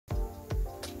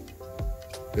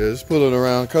Yeah, just pull it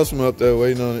around. Customer up there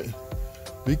waiting on it.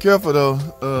 Be careful though.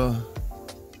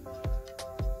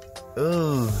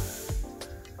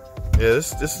 Yeah,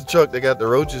 this is a truck that got the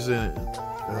roaches in it.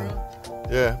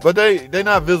 Yeah, but they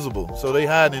not visible, so they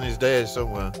hiding in his dash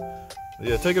somewhere.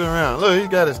 Yeah, take it around. Look, he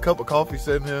got his cup of coffee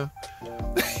sitting here.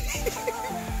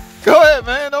 Go ahead,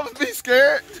 man. Don't be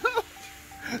scared.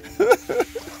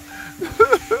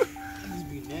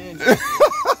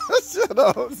 Shut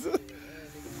up.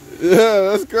 Yeah,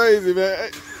 that's crazy,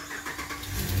 man.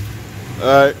 All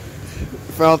right,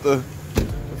 finally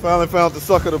found the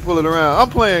sucker to pull it around. I'm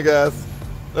playing, guys.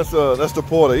 That's the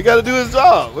porter. He got to do his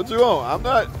job. What you want?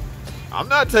 I'm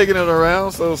not taking it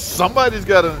around. So somebody's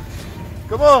got to.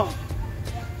 Come on.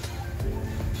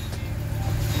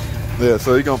 Yeah,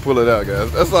 so he gonna pull it out,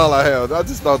 guys. That's all I have. I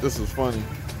just thought this was funny.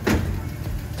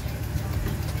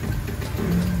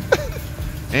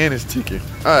 And it's ticking.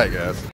 All right, guys.